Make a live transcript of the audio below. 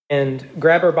And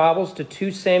grab our Bibles to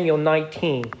 2 Samuel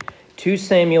 19. 2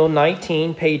 Samuel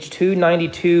 19, page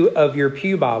 292 of your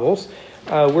pew Bibles.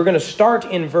 We're going to start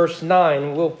in verse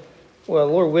 9. Lord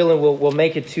willing, we'll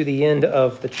make it to the end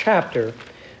of the chapter.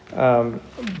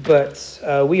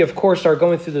 But we, of course, are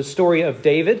going through the story of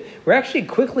David. We're actually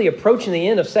quickly approaching the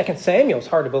end of 2 Samuel. It's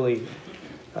hard to believe.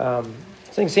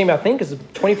 2 Samuel, I think, is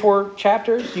 24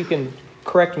 chapters. You can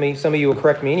correct me. Some of you will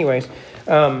correct me anyways.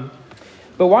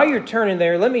 But while you're turning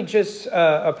there, let me just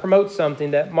promote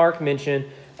something that Mark mentioned.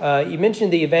 You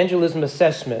mentioned the evangelism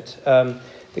assessment.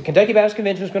 The Kentucky Baptist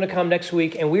Convention is going to come next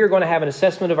week, and we are going to have an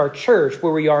assessment of our church,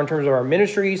 where we are in terms of our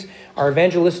ministries, our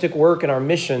evangelistic work, and our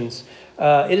missions.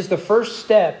 It is the first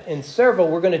step in several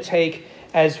we're going to take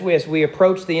as we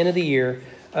approach the end of the year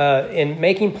in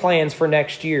making plans for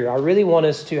next year. I really want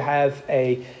us to have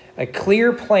a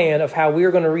clear plan of how we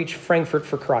are going to reach Frankfort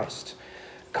for Christ.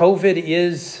 COVID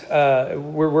is,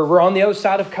 we're on the other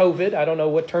side of COVID. I don't know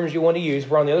what terms you want to use.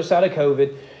 We're on the other side of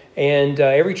COVID, and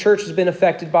every church has been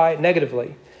affected by it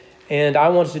negatively. And I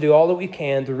want us to do all that we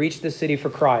can to reach the city for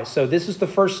Christ. So this is the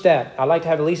first step. I'd like to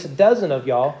have at least a dozen of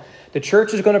y'all. The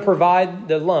church is going to provide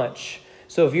the lunch.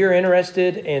 So if you're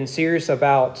interested and serious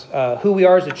about who we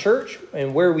are as a church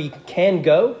and where we can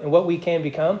go and what we can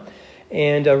become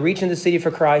and reaching the city for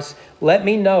Christ, let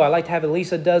me know. I'd like to have at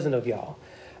least a dozen of y'all.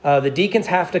 The deacons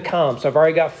have to come, so I've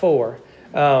already got 4.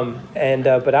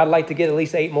 But I'd like to get at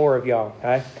least 8 more of y'all.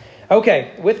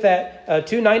 Okay, with that,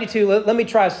 292, let me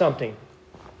try something.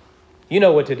 You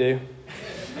know what to do.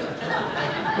 Did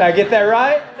I get that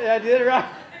right? I did it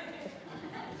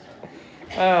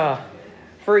right?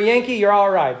 For a Yankee, you're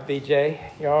all right, BJ.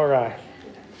 You're all right.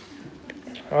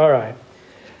 All right.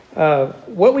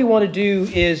 What we want to do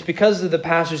is, because of the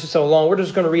passage is so long, we're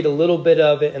just going to read a little bit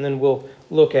of it, and then we'll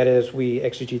look at it as we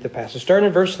exegete the passage. Starting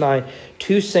in verse 9,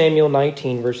 2 Samuel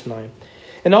 19, verse 9.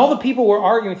 And all the people were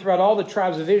arguing throughout all the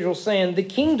tribes of Israel, saying, the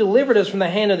king delivered us from the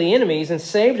hand of the enemies and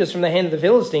saved us from the hand of the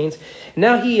Philistines.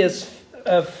 Now he has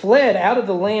fled out of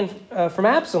the land from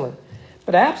Absalom.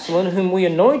 But Absalom, whom we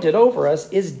anointed over us,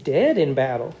 is dead in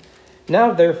battle.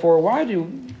 Now, therefore, why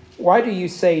do you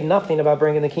say nothing about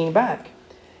bringing the king back?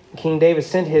 King David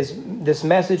sent this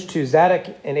message to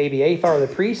Zadok and Abiathar the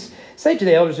priests. Say to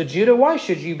the elders of Judah, why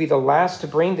should you be the last to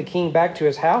bring the king back to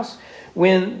his house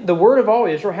when the word of all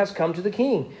Israel has come to the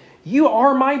king? You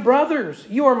are my brothers.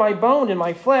 You are my bone and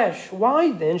my flesh.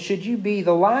 Why then should you be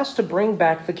the last to bring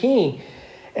back the king?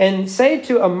 And say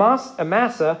to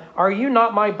Amasa, are you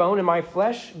not my bone and my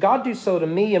flesh? God do so to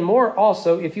me, and more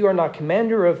also, if you are not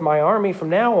commander of my army from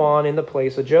now on in the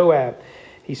place of Joab.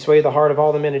 He swayed the heart of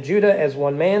all the men of Judah as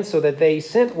one man, so that they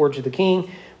sent word to the king,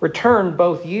 return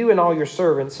both you and all your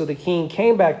servants. So the king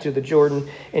came back to the Jordan,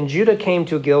 and Judah came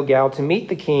to Gilgal to meet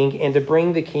the king and to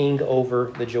bring the king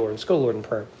over the Jordan. Let's go, Lord, in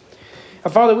prayer.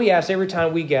 Now, Father, we ask every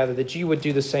time we gather that you would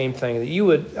do the same thing, that you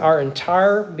would, our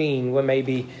entire being may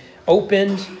be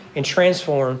opened and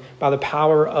transformed by the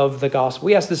power of the gospel.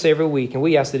 We ask this every week, and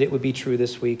we ask that it would be true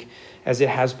this week as it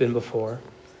has been before.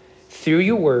 Through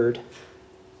your word,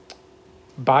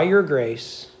 by your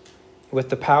grace, with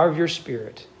the power of your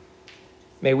Spirit,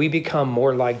 may we become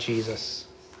more like Jesus.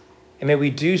 And may we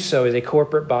do so as a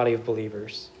corporate body of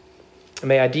believers. And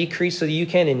may I decrease so that you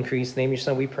can increase. In the name of your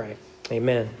Son we pray.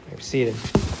 Amen. You're seated.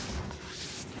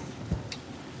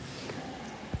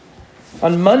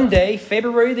 On Monday,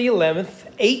 February the 11th,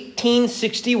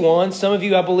 1861, some of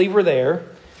you, I believe, were there,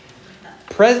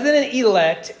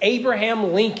 President-elect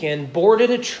Abraham Lincoln boarded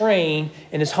a train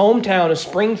in his hometown of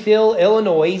Springfield,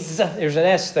 Illinois. There's an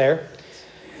S there.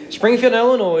 Springfield,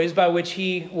 Illinois, by which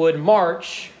he would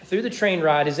march through the train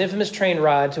ride, his infamous train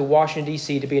ride to Washington,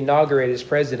 D.C. to be inaugurated as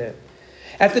president.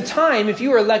 At the time, if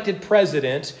you were elected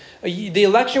president, the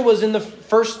election was in the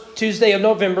first Tuesday of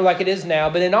November like it is now,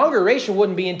 but inauguration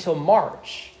wouldn't be until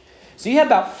March. So you have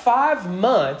about 5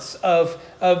 months of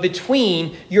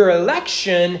between your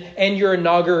election and your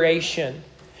inauguration.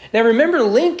 Now remember,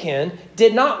 Lincoln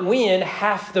did not win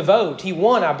half the vote. He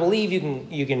won, I believe,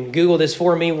 you can Google this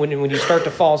for me when you start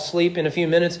to fall asleep in a few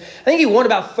minutes. I think he won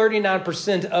about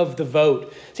 39% of the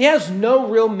vote. So he has no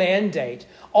real mandate.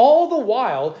 All the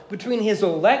while, between his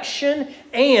election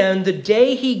and the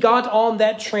day he got on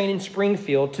that train in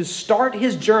Springfield to start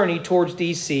his journey towards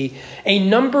D.C., a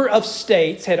number of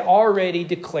states had already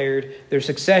declared their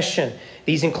succession.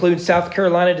 These include South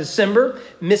Carolina in December,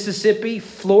 Mississippi,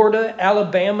 Florida,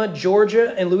 Alabama,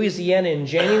 Georgia, and Louisiana in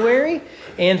January,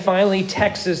 and finally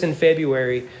Texas in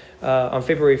February, on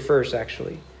February 1st,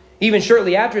 actually. Even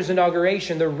shortly after his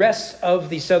inauguration, the rest of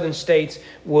the southern states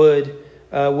would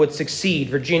succeed: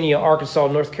 Virginia, Arkansas,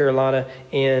 North Carolina,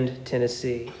 and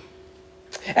Tennessee.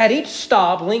 At each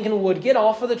stop, Lincoln would get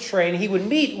off of the train. He would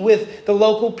meet with the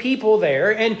local people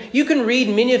there. And you can read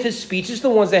many of his speeches, the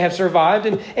ones that have survived.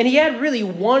 And he had really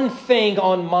one thing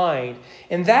on mind,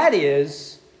 and that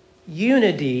is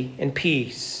unity and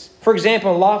peace. For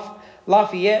example, in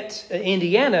Lafayette,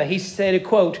 Indiana, he said,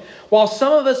 quote, "While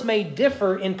some of us may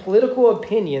differ in political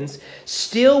opinions,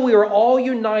 still we are all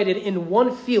united in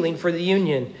one feeling for the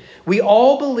Union. We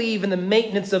all believe in the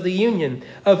maintenance of the Union,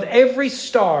 of every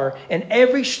star and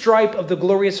every stripe of the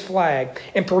glorious flag.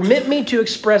 And permit me to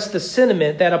express the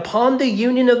sentiment that upon the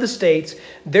union of the states,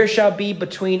 there shall be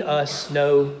between us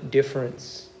no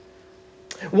difference."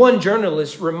 One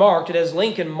journalist remarked that as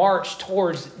Lincoln marched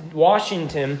towards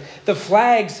Washington, the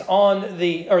stars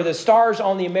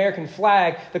on the American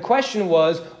flag, the question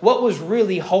was, what was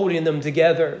really holding them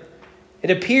together?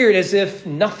 It appeared as if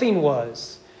nothing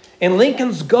was. And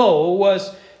Lincoln's goal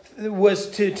was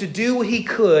to do what he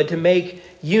could to make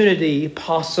unity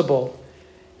possible.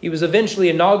 He was eventually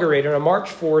inaugurated on March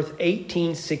 4th,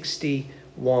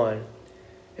 1861.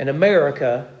 And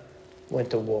America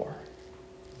went to war.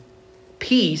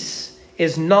 Peace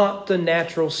is not the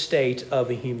natural state of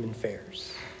human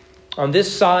affairs. On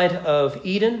this side of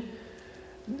Eden,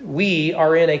 we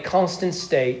are in a constant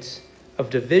state of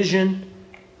division,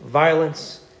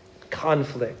 violence,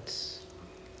 conflicts.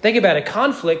 Think about it.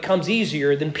 Conflict comes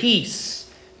easier than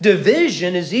peace.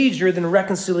 Division is easier than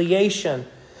reconciliation.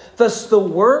 Thus, the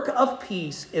work of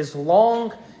peace is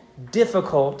long,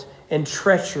 difficult, and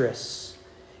treacherous.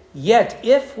 Yet,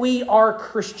 if we are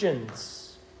Christians,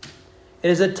 it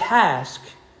is a task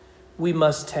we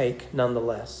must take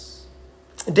nonetheless.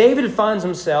 David finds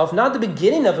himself not at the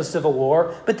beginning of a civil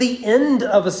war, but the end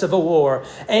of a civil war.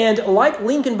 And like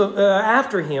Lincoln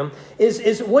after him,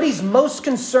 is what he's most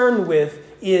concerned with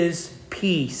is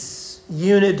peace,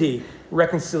 unity,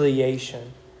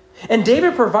 reconciliation. And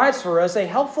David provides for us a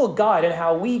helpful guide in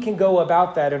how we can go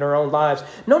about that in our own lives.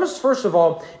 Notice, first of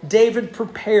all, David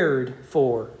prepared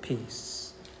for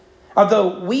peace.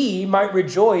 Although we might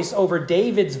rejoice over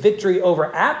David's victory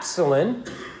over Absalom,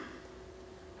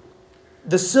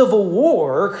 the civil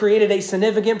war created a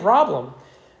significant problem.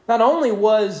 Not only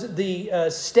was the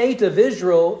state of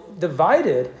Israel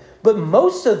divided, but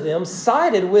most of them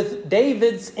sided with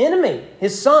David's enemy,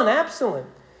 his son Absalom.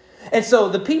 And so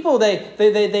the people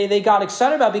they got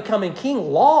excited about becoming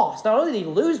king lost. Not only did he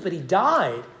lose, but he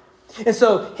died. And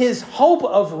so his hope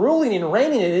of ruling and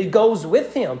reigning, it goes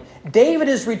with him. David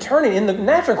is returning. And the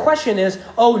natural question is,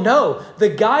 oh no, the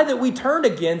guy that we turned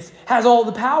against has all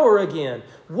the power again.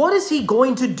 What is he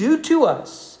going to do to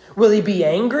us? Will he be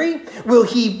angry? Will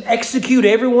he execute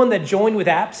everyone that joined with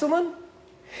Absalom?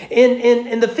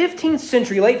 In the 15th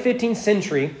century, late 15th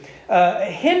century,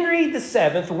 Henry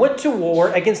VII went to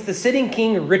war against the sitting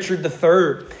king Richard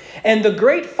III. And the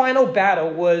great final battle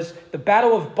was the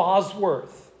Battle of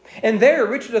Bosworth. And there,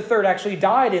 Richard III actually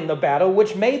died in the battle,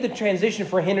 which made the transition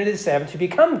for Henry VII to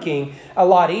become king a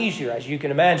lot easier, as you can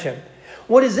imagine.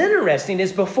 What is interesting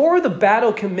is before the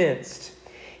battle commenced,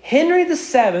 Henry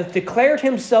VII declared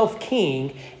himself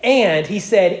king, and he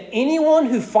said, anyone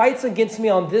who fights against me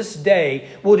on this day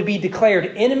will be declared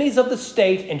enemies of the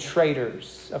state and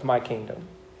traitors of my kingdom.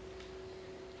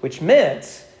 Which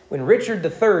meant when Richard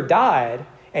III died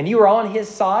and you were on his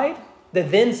side, the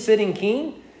then sitting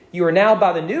king, you are now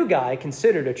by the new guy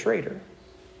considered a traitor.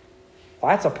 Well,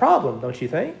 that's a problem, don't you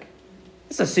think?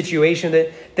 It's a situation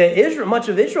that much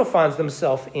of Israel finds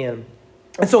themselves in.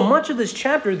 And so much of this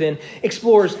chapter then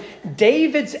explores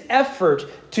David's effort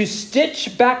to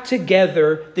stitch back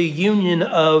together the union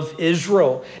of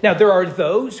Israel. Now, there are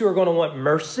those who are going to want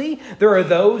mercy. There are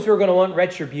those who are going to want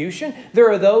retribution. There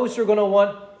are those who are going to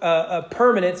want a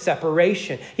permanent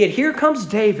separation. Yet here comes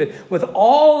David with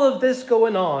all of this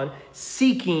going on,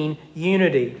 seeking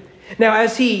unity. Now,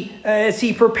 as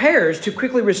he prepares to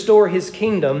quickly restore his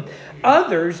kingdom,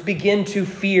 others begin to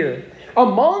fear.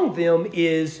 Among them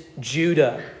is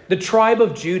Judah, the tribe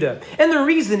of Judah. And the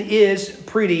reason is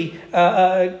pretty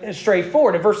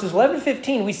straightforward. In verses 11 to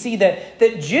 15, we see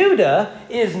that Judah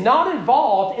is not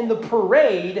involved in the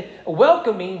parade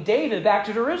welcoming David back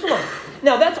to Jerusalem.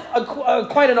 Now, that's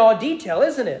quite an odd detail,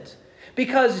 isn't it?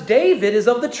 Because David is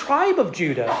of the tribe of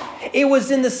Judah. It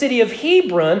was in the city of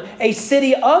Hebron, a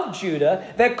city of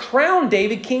Judah, that crowned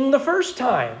David king the first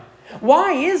time.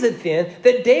 Why is it then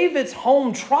that David's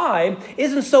home tribe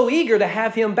isn't so eager to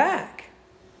have him back?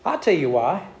 I'll tell you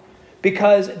why.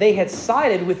 Because they had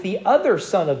sided with the other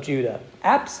son of Judah,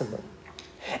 Absalom.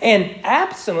 And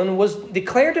Absalom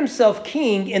declared himself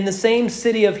king in the same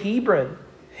city of Hebron.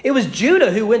 It was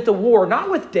Judah who went to war,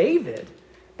 not with David,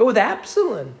 but with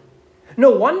Absalom.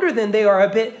 No wonder then they are a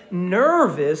bit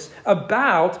nervous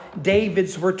about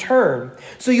David's return.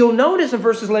 So you'll notice in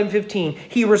verses 11 and 15,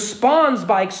 he responds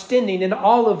by extending an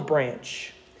olive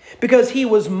branch because he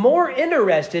was more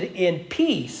interested in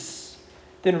peace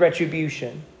than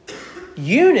retribution,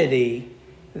 unity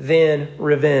than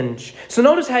revenge. So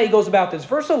notice how he goes about this.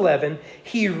 Verse 11,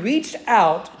 he reached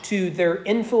out to their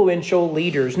influential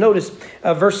leaders. Notice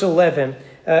verse 11.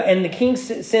 And the king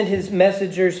sent his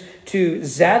messengers to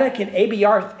Zadok and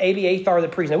Abiathar the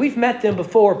priest. Now, we've met them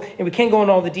before, and we can't go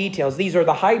into all the details. These are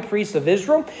the high priests of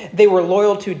Israel. They were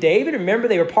loyal to David. Remember,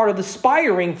 they were part of the spy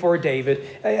ring for David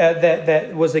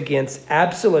that was against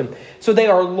Absalom. So they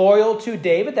are loyal to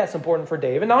David. That's important for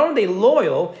David. Not only are they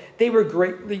loyal, they were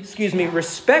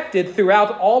respected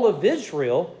throughout all of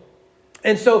Israel.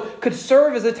 And so could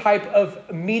serve as a type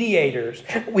of mediators.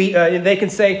 They can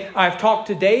say, I've talked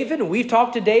to David, and we've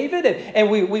talked to David, and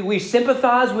we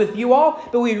sympathize with you all.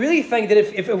 But we really think that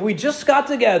if we just got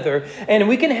together and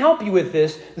we can help you with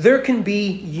this, there can be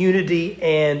unity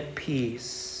and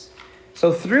peace.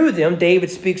 So through them, David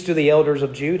speaks to the elders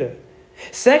of Judah.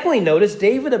 Secondly, notice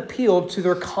David appealed to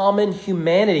their common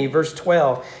humanity. Verse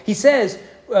 12, he says,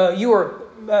 you are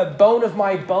bone of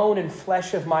my bone and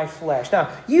flesh of my flesh. Now,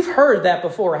 you've heard that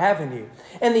before, haven't you?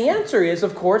 And the answer is,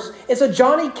 of course, it's a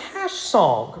Johnny Cash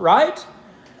song, right?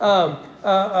 Now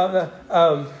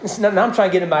I'm trying to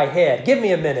get in my head. Give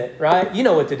me a minute, right? You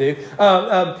know what to do.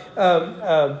 That's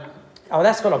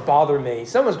going to bother me.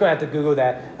 Someone's going to have to Google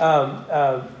that.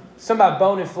 Something about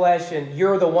bone and flesh and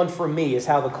you're the one for me is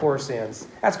how the chorus ends.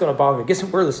 That's going to bother me. Guess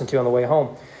what we're listening to on the way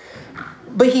home.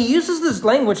 But he uses this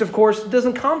language, of course, it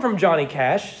doesn't come from Johnny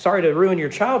Cash. Sorry to ruin your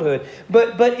childhood.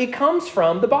 But it comes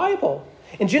from the Bible.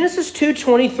 In Genesis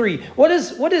 2:23, what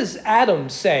does Adam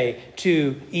say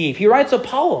to Eve? He writes a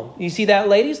poem. You see that,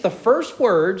 ladies? The first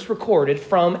words recorded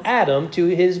from Adam to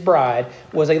his bride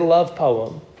was a love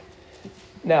poem.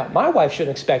 Now, my wife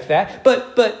shouldn't expect that.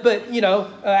 But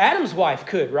Adam's wife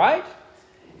could, right?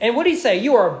 And what did he say?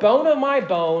 You are bone of my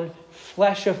bone,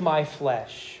 flesh of my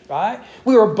flesh. Right?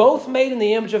 We were both made in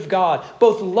the image of God,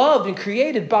 both loved and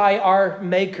created by our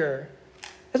Maker.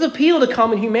 That's appeal to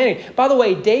common humanity. By the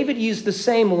way, David used the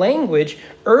same language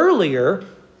earlier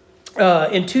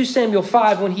in 2 Samuel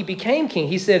 5 when he became king.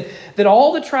 He said that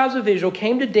all the tribes of Israel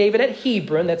came to David at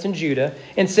Hebron, that's in Judah,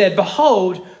 and said,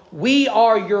 behold, we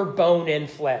are your bone and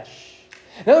flesh.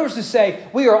 In other words, to say,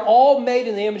 we are all made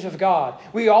in the image of God.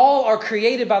 We all are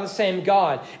created by the same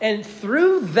God. And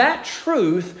through that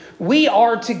truth, we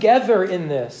are together in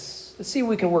this. Let's see if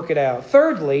we can work it out.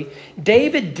 Thirdly,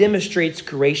 David demonstrates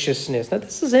graciousness. Now,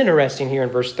 this is interesting here in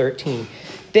verse 13.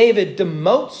 David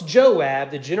demotes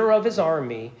Joab, the general of his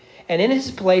army, and in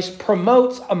his place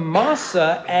promotes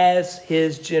Amasa as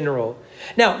his general.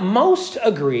 Now, most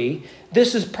agree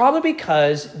this is probably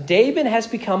because David has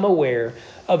become aware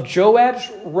of Joab's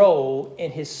role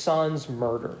in his son's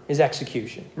murder, his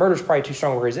execution. Murder is probably too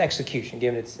strong a word, his execution,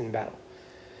 given it's in battle.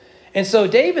 And so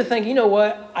David thinks, you know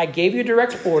what? I gave you a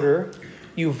direct order.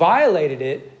 You violated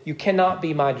it. You cannot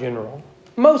be my general.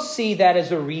 Most see that as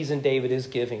the reason David is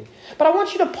giving. But I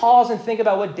want you to pause and think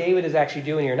about what David is actually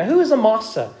doing here. Now, who is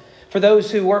Amasa? For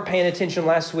those who weren't paying attention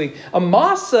last week,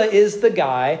 Amasa is the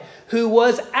guy who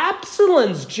was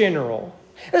Absalom's general.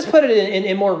 Let's put it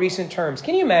in more recent terms.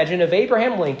 Can you imagine if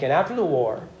Abraham Lincoln, after the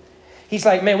war, he's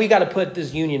like, man, we got to put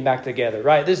this union back together,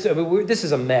 right? This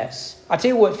is a mess. I tell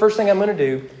you what, first thing I'm going to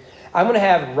do, I'm going to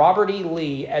have Robert E.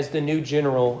 Lee as the new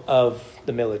general of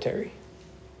the military.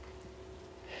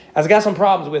 That's got some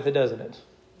problems with it, doesn't it?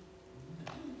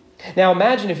 Now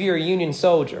imagine if you're a Union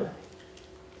soldier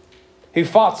who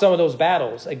fought some of those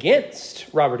battles against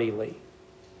Robert E. Lee.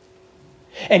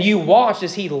 And you watched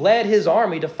as he led his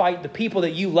army to fight the people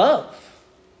that you love.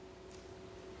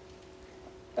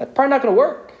 That's probably not going to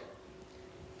work.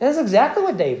 And that's exactly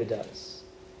what David does.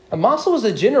 Amasa was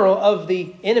the general of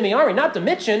the enemy army. Not to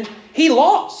mention, he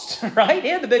lost, right? He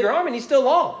had the bigger army and he still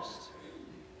lost.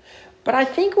 But I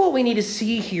think what we need to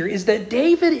see here is that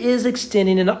David is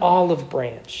extending an olive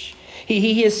branch.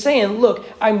 He is saying, look,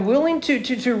 I'm willing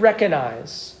to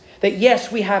recognize that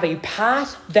yes, we have a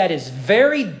path that is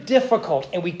very difficult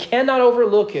and we cannot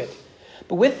overlook it.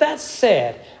 But with that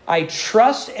said, I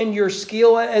trust in your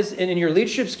skill and in your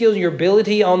leadership skills and your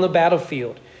ability on the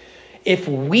battlefield. If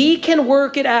we can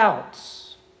work it out,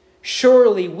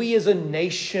 surely we as a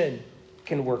nation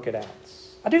can work it out.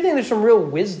 I do think there's some real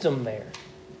wisdom there.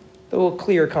 That will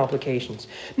clear complications.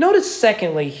 Notice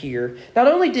secondly here, not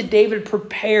only did David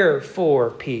prepare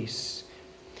for peace,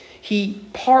 he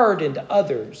pardoned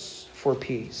others for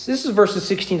peace. This is verses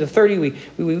 16 to 30.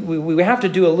 We have to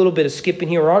do a little bit of skipping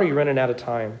here. We're already running out of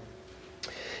time.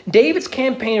 David's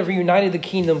campaign of reuniting the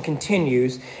kingdom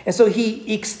continues, and so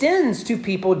he extends to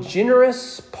people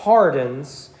generous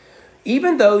pardons,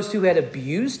 even those who had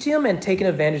abused him and taken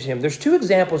advantage of him. There's two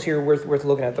examples here worth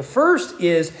looking at. The first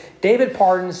is David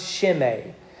pardons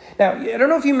Shimei. Now, I don't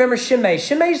know if you remember Shimei.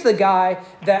 Shimei's the guy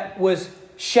that was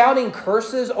shouting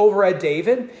curses over at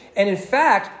David, and in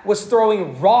fact was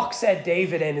throwing rocks at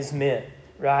David and his men.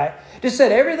 Right? Just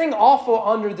said everything awful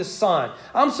under the sun.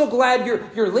 I'm so glad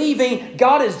you're leaving.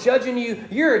 God is judging you.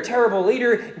 You're a terrible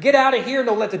leader. Get out of here and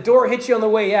don't let the door hit you on the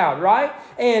way out. Right?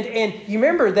 And you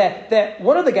remember that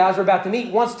one of the guys we're about to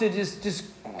meet wants to just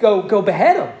go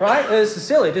behead him. Right? This is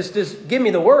silly. Just give me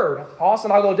the word,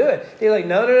 Austin. I'll go do it. They're like,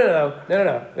 no.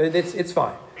 It's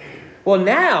fine. Well,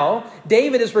 now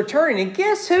David is returning, and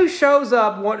guess who shows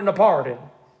up wanting a pardon?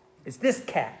 It's this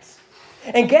cat.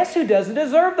 And guess who doesn't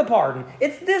deserve the pardon?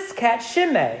 It's this cat,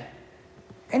 Shimei.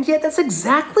 And yet that's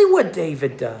exactly what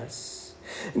David does.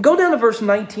 Go down to verse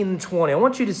 19 and 20. I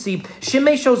want you to see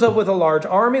Shimei shows up with a large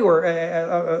army, or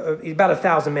about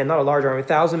 1,000 men, not a large army,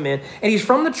 1,000 men. And he's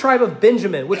from the tribe of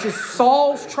Benjamin, which is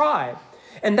Saul's tribe.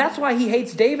 And that's why he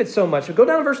hates David so much. So go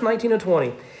down to verse 19 and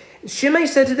 20. Shimei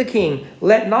said to the king,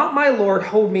 "Let not my lord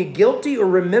hold me guilty or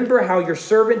remember how your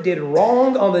servant did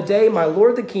wrong on the day my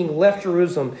lord the king left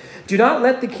Jerusalem. Do not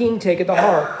let the king take it to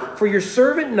heart, for your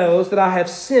servant knows that I have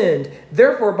sinned.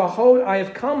 Therefore, behold, I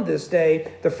have come this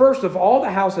day, the first of all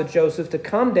the house of Joseph, to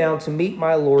come down to meet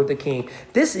my lord the king."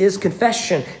 This is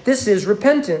confession. This is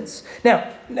repentance. Now,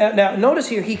 notice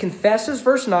here, he confesses,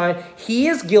 verse 9, he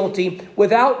is guilty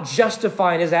without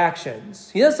justifying his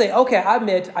actions. He doesn't say, okay, I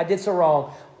admit I did so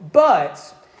wrong.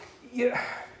 But I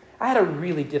had a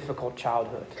really difficult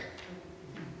childhood.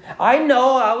 I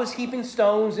know I was heaping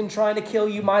stones and trying to kill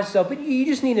you myself, but you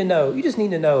just need to know. You just need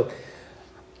to know.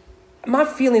 My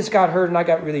feelings got hurt and I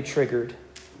got really triggered.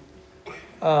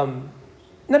 No,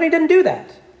 he didn't do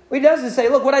that. What he does is say,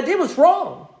 look, what I did was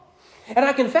wrong. And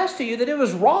I confess to you that it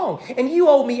was wrong. And you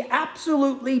owe me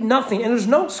absolutely nothing. And there's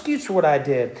no excuse for what I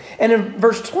did. And in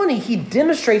verse 20, he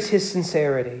demonstrates his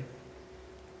sincerity.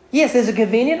 Yes, is it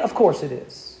convenient? Of course it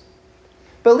is.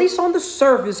 But at least on the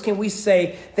surface can we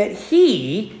say that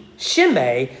he,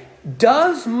 Shimei,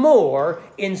 does more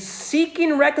in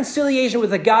seeking reconciliation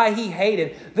with a guy he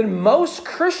hated than most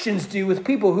Christians do with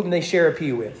people whom they share a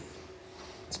pew with.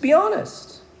 Let's be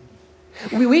honest.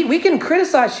 We can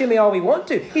criticize Shimei all we want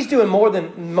to. He's doing more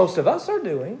than most of us are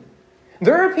doing.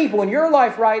 There are people in your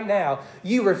life right now,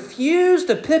 you refuse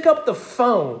to pick up the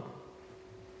phone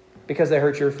because they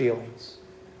hurt your feelings.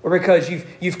 Or because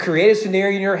you've created a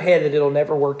scenario in your head that it'll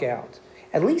never work out.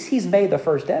 At least he's made the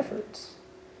first efforts.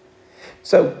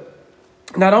 So,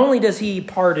 not only does he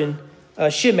pardon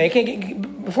Shimei,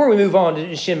 before we move on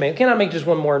to Shimei, can I make just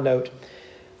one more note?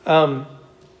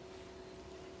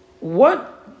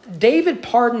 David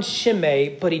pardons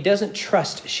Shimei, but he doesn't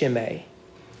trust Shimei.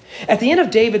 At the end of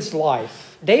David's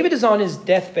life, David is on his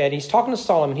deathbed. He's talking to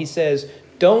Solomon. He says,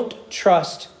 "Don't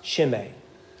trust Shimei."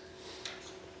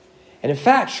 And in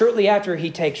fact, shortly after he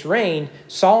takes reign,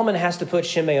 Solomon has to put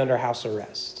Shimei under house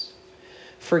arrest.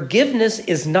 Forgiveness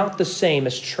is not the same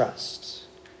as trust.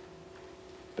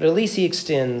 But at least he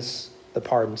extends the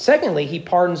pardon. Secondly, he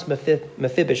pardons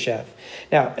Mephibosheth.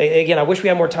 Now, again, I wish we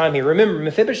had more time here. Remember,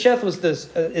 Mephibosheth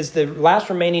is the last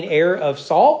remaining heir of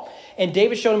Saul, and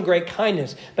David showed him great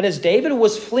kindness. But as David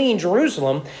was fleeing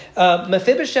Jerusalem,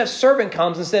 Mephibosheth's servant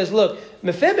comes and says, look,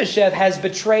 Mephibosheth has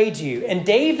betrayed you. And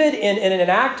David, in an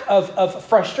act of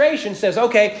frustration, says,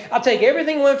 okay, I'll take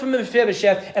everything away from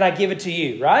Mephibosheth and I give it to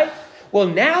you, right? Well,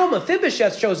 now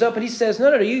Mephibosheth shows up and he says,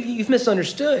 no, you've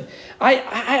misunderstood.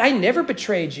 I never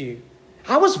betrayed you.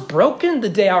 I was broken the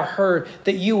day I heard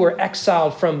that you were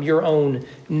exiled from your own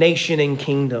nation and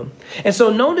kingdom. And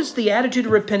so notice the attitude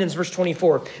of repentance, verse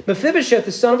 24. Mephibosheth,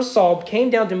 the son of Saul, came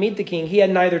down to meet the king. He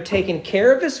had neither taken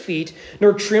care of his feet,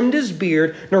 nor trimmed his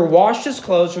beard, nor washed his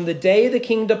clothes from the day the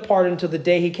king departed until the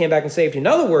day he came back and saved him. In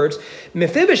other words,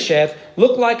 Mephibosheth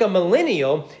looked like a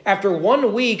millennial after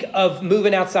 1 week of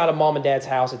moving outside of mom and dad's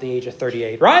house at the age of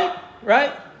 38.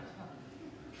 Right?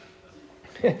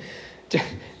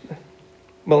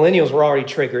 Millennials were already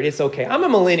triggered. It's okay. I'm a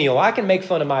millennial. I can make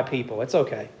fun of my people. It's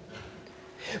okay.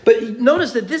 But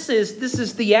notice that this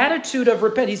is the attitude of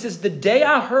repentance. He says, the day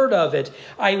I heard of it,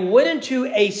 I went into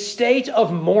a state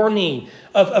of mourning,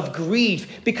 of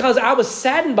grief, because I was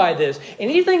saddened by this.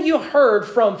 And anything you heard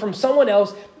from someone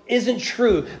else isn't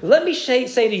true. Let me say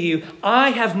to you,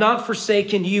 I have not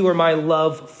forsaken you or my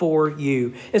love for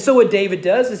you. And so what David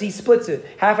does is he splits it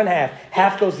half and half.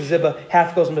 Half goes to Ziba,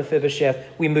 half goes to Mephibosheth.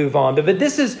 We move on. But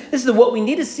this is what we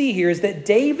need to see here is that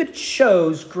David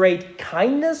shows great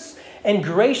kindness and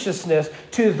graciousness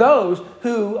to those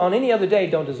who on any other day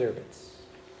don't deserve it.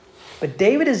 But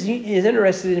David is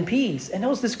interested in peace, and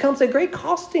knows this comes at great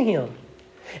cost to him.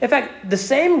 In fact, the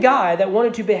same guy that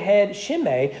wanted to behead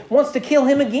Shimei wants to kill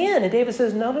him again. And David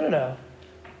says, no.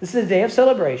 This is a day of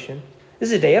celebration. This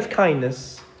is a day of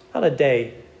kindness, not a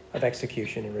day of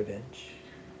execution and revenge.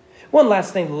 One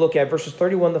last thing to look at, verses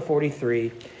 31 to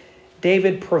 43.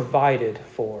 David provided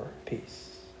for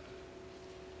peace.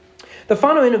 The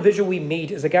final individual we meet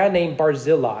is a guy named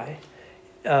Barzillai.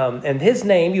 And his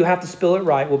name, you have to spell it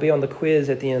right, will be on the quiz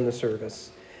at the end of the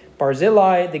service.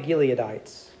 Barzillai the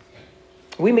Gileadites.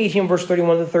 We meet him, verse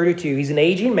 31 to 32. He's an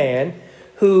aging man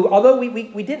who, although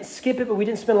we didn't skip it, but we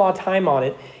didn't spend a lot of time on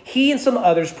it, he and some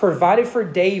others provided for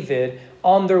David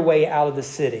on their way out of the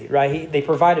city, right? They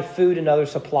provided food and other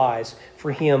supplies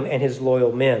for him and his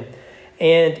loyal men.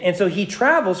 And so he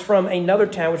travels from another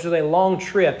town, which is a long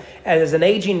trip, as an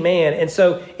aging man. And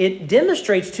so it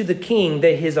demonstrates to the king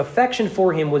that his affection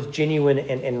for him was genuine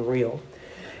and real.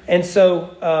 And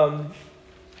so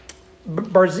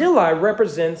Barzillai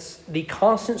represents the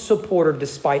constant supporter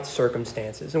despite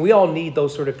circumstances. And we all need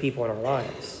those sort of people in our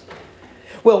lives.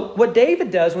 Well, what David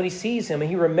does when he sees him, and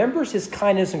he remembers his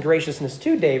kindness and graciousness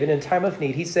to David in time of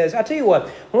need, he says, I tell you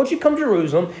what, once you come to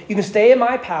Jerusalem, you can stay in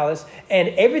my palace, and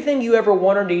everything you ever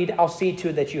want or need, I'll see to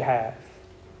it that you have.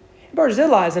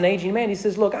 Barzillai is an aging man. He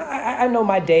says, look, I know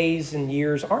my days and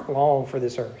years aren't long for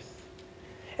this earth.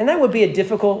 And that would be a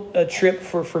difficult trip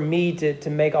for me to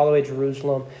make all the way to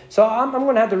Jerusalem. So I'm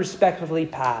going to have to respectfully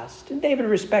pass. And David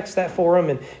respects that for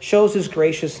him and shows his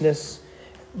graciousness.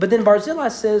 But then Barzillai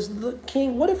says, look,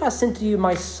 King, what if I sent to you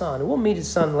my son? We'll meet his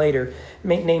son later,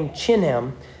 named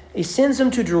Chinham. He sends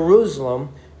him to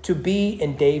Jerusalem to be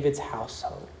in David's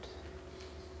household.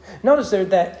 Notice there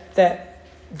that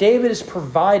David is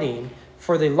providing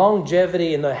for the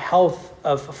longevity and the health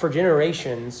for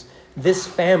generations this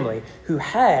family who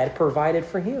had provided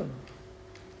for him.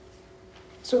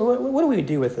 So what do we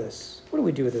do with this? What do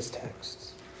we do with this text?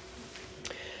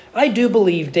 I do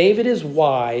believe David is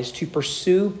wise to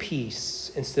pursue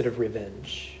peace instead of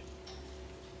revenge.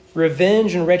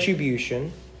 Revenge and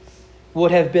retribution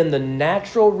would have been the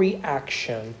natural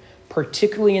reaction,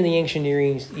 particularly in the ancient Near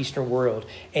Eastern world,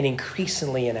 and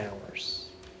increasingly in ours.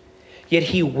 Yet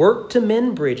he worked to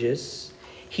mend bridges.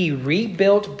 He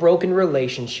rebuilt broken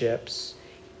relationships,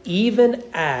 even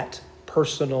at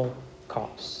personal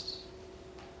cost.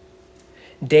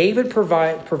 David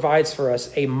provides for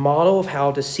us a model of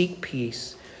how to seek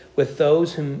peace with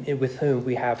those with whom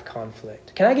we have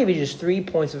conflict. Can I give you just 3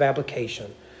 points of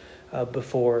application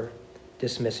before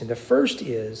dismissing? The first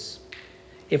is,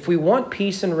 if we want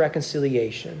peace and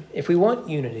reconciliation, if we want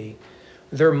unity,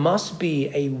 there must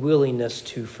be a willingness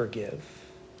to forgive.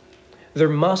 There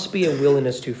must be a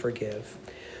willingness to forgive.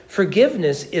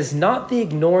 Forgiveness is not the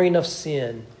ignoring of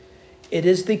sin. It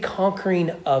is the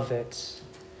conquering of it.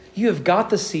 You have got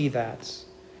to see that.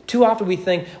 Too often we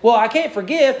think, well, I can't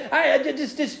forgive.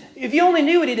 If you only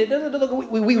knew what he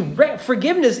did.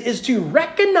 Forgiveness is to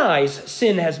recognize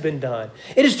sin has been done.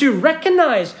 It is to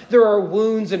recognize there are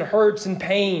wounds and hurts and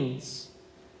pains.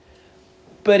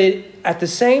 But it, at the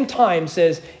same time,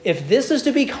 says, if this is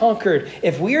to be conquered,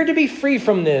 if we are to be free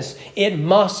from this, it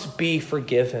must be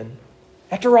forgiven.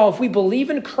 After all, if we believe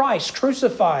in Christ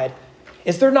crucified,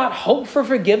 is there not hope for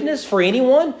forgiveness for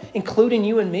anyone, including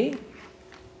you and me?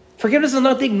 Forgiveness is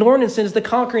not the ignoring of sin, it's the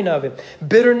conquering of it.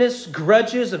 Bitterness,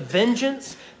 grudges,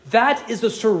 vengeance, that is the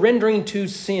surrendering to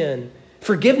sin.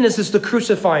 Forgiveness is the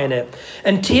crucifying it.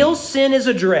 Until sin is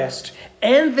addressed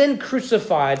and then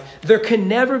crucified, there can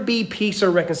never be peace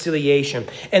or reconciliation.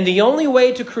 And the only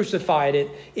way to crucify it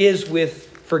is with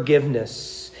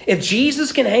forgiveness. If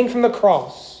Jesus can hang from the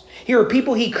cross, here are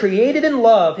people he created in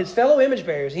love, his fellow image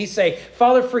bearers. He say,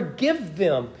 Father, forgive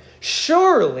them.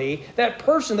 Surely that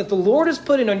person that the Lord is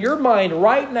putting on your mind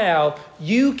right now,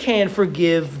 you can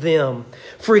forgive them.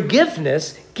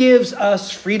 Forgiveness gives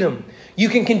us freedom. You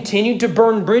can continue to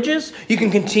burn bridges. You can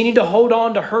continue to hold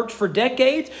on to hurts for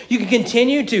decades. You can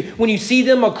continue to, when you see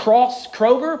them across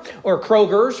Kroger or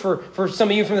Kroger's for some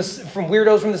of you from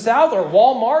weirdos from the South, or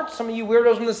Walmart, some of you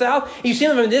weirdos from the South, you see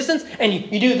them from a distance and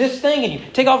you do this thing and you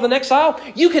take off the next aisle.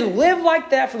 You can live like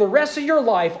that for the rest of your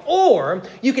life, or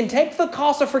you can take the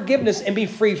cost of forgiveness and be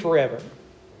free forever.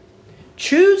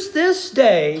 Choose this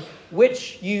day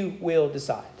which you will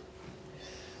decide.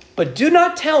 But do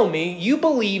not tell me you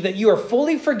believe that you are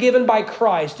fully forgiven by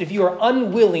Christ if you are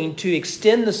unwilling to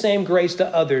extend the same grace to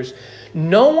others.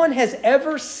 No one has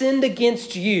ever sinned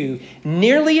against you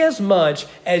nearly as much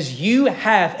as you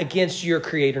have against your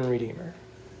Creator and Redeemer.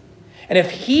 And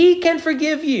if He can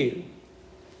forgive you,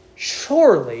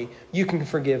 surely you can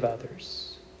forgive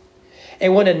others.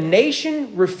 And when a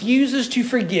nation refuses to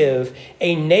forgive,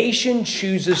 a nation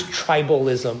chooses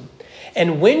tribalism.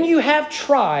 And when you have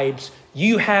tribes,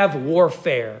 you have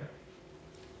warfare.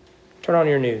 Turn on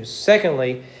your news.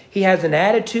 Secondly, he has an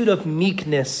attitude of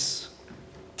meekness.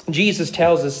 Jesus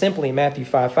tells us simply in Matthew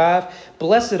 5:5,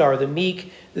 "Blessed are the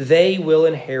meek, they will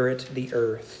inherit the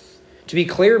earth." To be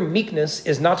clear, meekness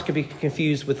is not to be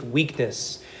confused with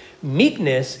weakness.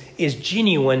 Meekness is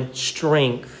genuine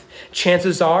strength.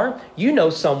 Chances are you know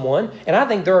someone, and I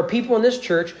think there are people in this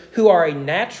church who are a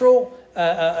natural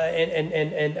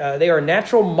they are a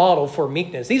natural model for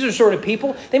meekness. These are sort of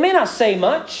people, they may not say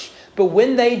much, but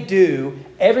when they do,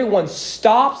 everyone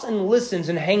stops and listens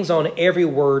and hangs on every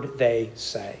word they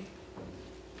say.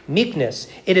 Meekness,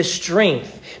 it is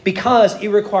strength because it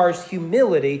requires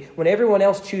humility when everyone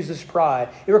else chooses pride.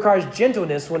 It requires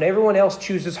gentleness when everyone else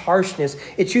chooses harshness.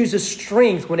 It chooses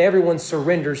strength when everyone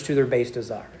surrenders to their base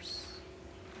desires.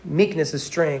 Meekness is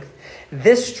strength.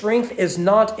 This strength is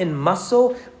not in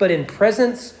muscle, but in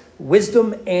presence,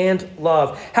 wisdom, and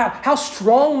love. How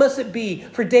strong must it be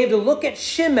for David to look at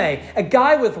Shimei, a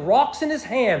guy with rocks in his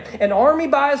hand, an army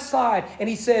by his side, and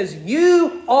he says,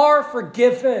 "You are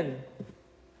forgiven."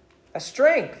 A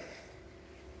strength.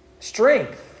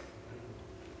 Strength.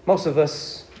 Most of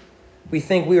us, we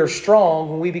think we are strong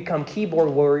when we become keyboard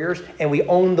warriors and we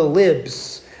own the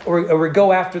libs or we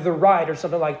go after the right or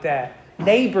something like that.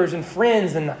 Neighbors and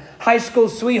friends and high school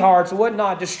sweethearts and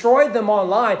whatnot, destroy them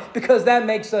online because that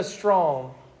makes us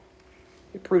strong.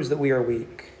 It proves that we are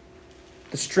weak.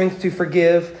 The strength to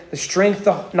forgive, the strength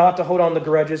not to hold on to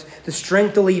grudges, the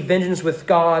strength to leave vengeance with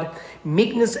God.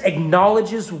 Meekness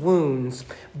acknowledges wounds,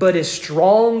 but is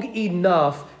strong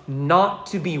enough not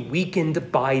to be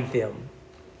weakened by them.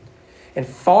 And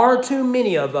far too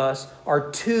many of us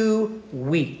are too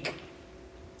weak.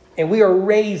 And we are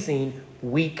raising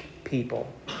weak people.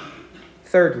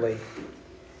 Thirdly,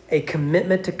 a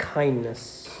commitment to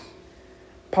kindness.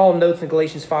 Paul notes in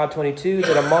Galatians 5:22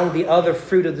 that among the other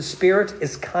fruit of the Spirit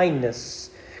is kindness.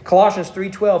 Colossians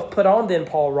 3:12, "Put on then,"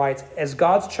 Paul writes, "as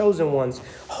God's chosen ones,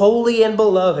 holy and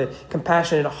beloved,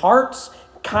 compassionate hearts,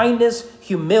 kindness,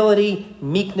 humility,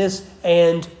 meekness,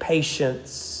 and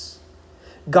patience."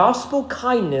 Gospel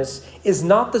kindness is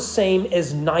not the same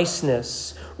as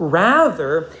niceness.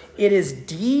 Rather, it is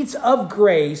deeds of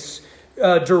grace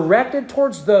directed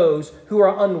towards those who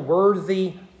are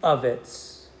unworthy of it.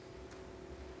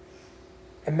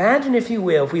 Imagine, if you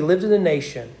will, if we lived in a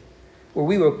nation where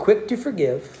we were quick to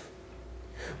forgive,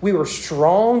 we were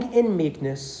strong in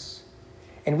meekness,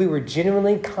 and we were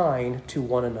genuinely kind to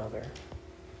one another.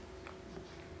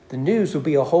 The news would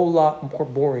be a whole lot more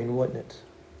boring, wouldn't it?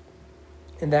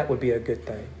 And that would be a good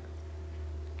thing.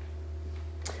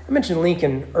 I mentioned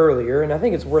Lincoln earlier, and I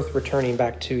think it's worth returning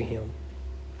back to him.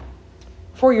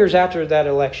 4 years after that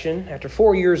election, after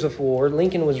 4 years of war,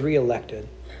 Lincoln was reelected.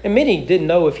 And many didn't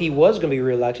know if he was going to be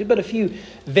reelected, but a few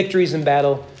victories in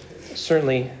battle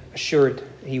certainly assured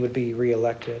he would be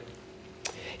reelected.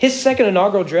 His second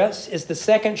inaugural address is the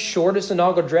second shortest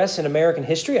inaugural address in American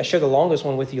history. I shared the longest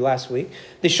one with you last week.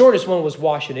 The shortest one was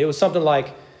Washington. It was something like,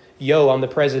 "Yo, I'm the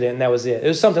president," and that was it. It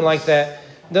was something like that.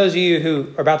 Those of you who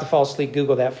are about to fall asleep,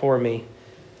 Google that for me.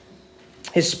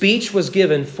 His speech was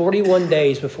given 41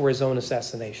 days before his own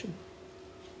assassination.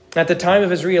 At the time of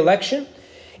his reelection,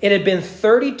 it had been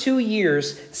 32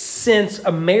 years since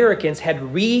Americans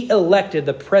had re-elected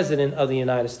the President of the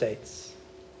United States.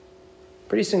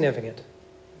 Pretty significant.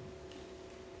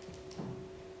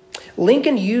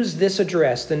 Lincoln used this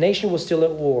address, the nation was still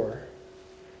at war,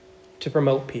 to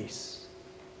promote peace.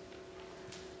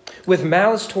 With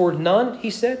malice toward none, he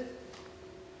said,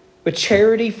 with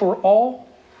charity for all,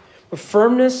 with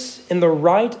firmness in the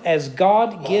right as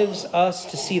God gives us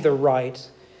to see the right,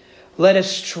 let us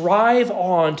strive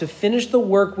on to finish the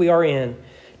work we are in,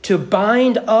 to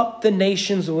bind up the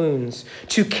nation's wounds,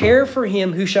 to care for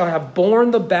him who shall have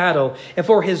borne the battle, and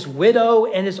for his widow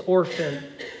and his orphan,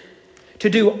 to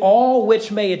do all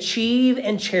which may achieve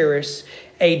and cherish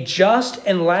a just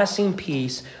and lasting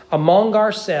peace among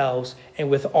ourselves and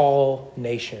with all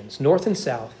nations, north and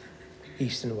south,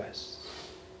 east and west.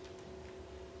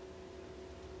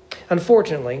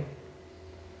 Unfortunately,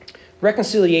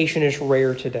 reconciliation is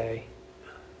rare today.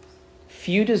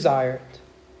 Few desire it,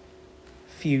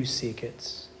 few seek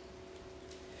it.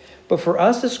 But for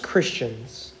us as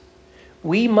Christians,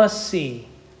 we must see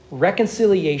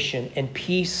reconciliation and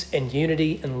peace and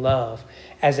unity and love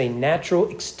as a natural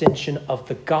extension of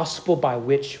the gospel by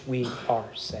which we are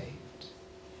saved.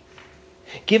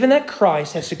 Given that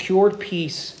Christ has secured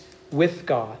peace with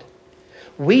God,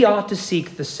 we ought to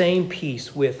seek the same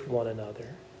peace with one another.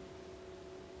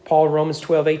 Paul, Romans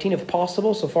 12:18, if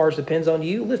possible, so far as depends on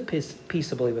you, live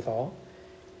peaceably with all.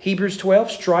 Hebrews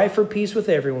 12, strive for peace with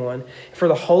everyone, for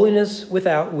the holiness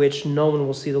without which no one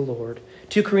will see the Lord.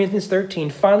 2 Corinthians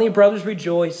 13, finally, brothers,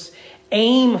 rejoice.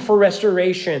 Aim for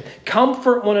restoration.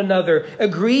 Comfort one another.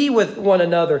 Agree with one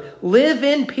another. Live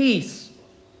in peace.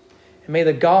 And may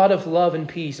the God of love and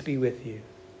peace be with you.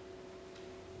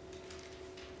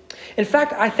 In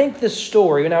fact, I think this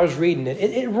story, when I was reading it,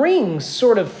 it rings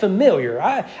sort of familiar.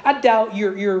 I doubt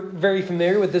you're very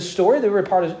familiar with this story. They were a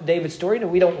part of David's story that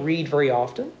we don't read very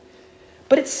often.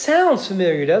 But it sounds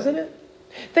familiar, doesn't it?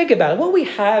 Think about it. What we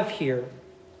have here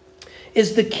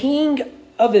is the king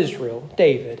of Israel,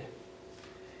 David,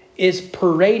 is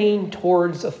parading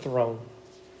towards a throne.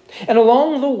 And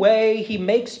along the way, he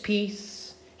makes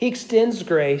peace. He extends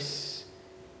grace.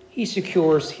 He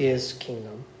secures his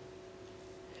kingdom.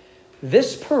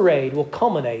 This parade will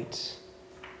culminate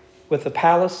with a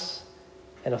palace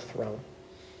and a throne.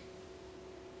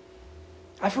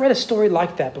 I've read a story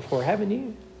like that before, haven't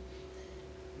you?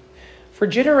 For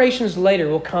generations later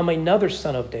will come another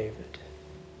son of David,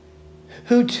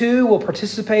 who too will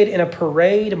participate in a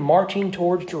parade marching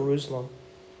towards Jerusalem.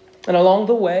 And along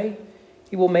the way,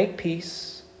 he will make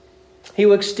peace, he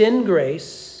will extend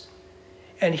grace,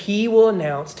 and he will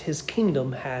announce his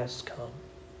kingdom has come.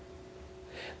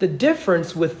 The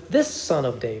difference with this son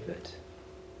of David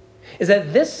is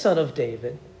that this son of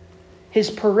David, his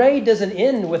parade doesn't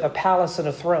end with a palace and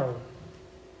a throne.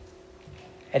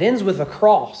 It ends with a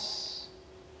cross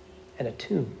and a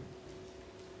tomb.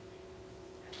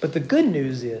 But the good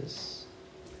news is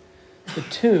the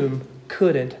tomb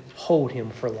couldn't hold him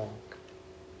for long.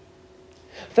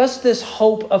 Thus, this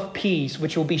hope of peace,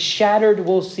 which will be shattered,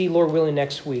 we'll see, Lord willing,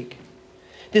 next week.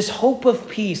 This hope of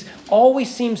peace always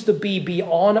seems to be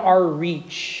beyond our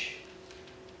reach.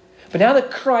 But now that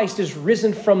Christ is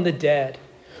risen from the dead,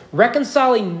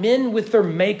 reconciling men with their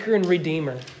Maker and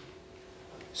Redeemer,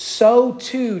 so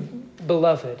too,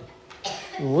 beloved,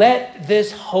 let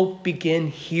this hope begin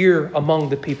here among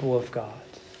the people of God.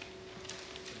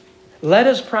 Let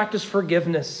us practice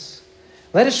forgiveness.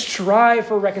 Let us strive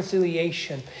for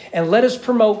reconciliation. And let us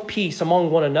promote peace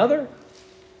among one another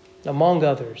and among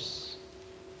others,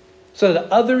 so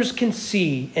that others can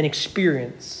see and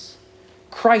experience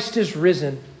Christ is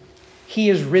risen. He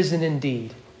is risen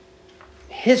indeed.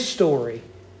 His story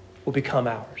will become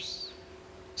ours.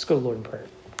 Let's go to the Lord in prayer.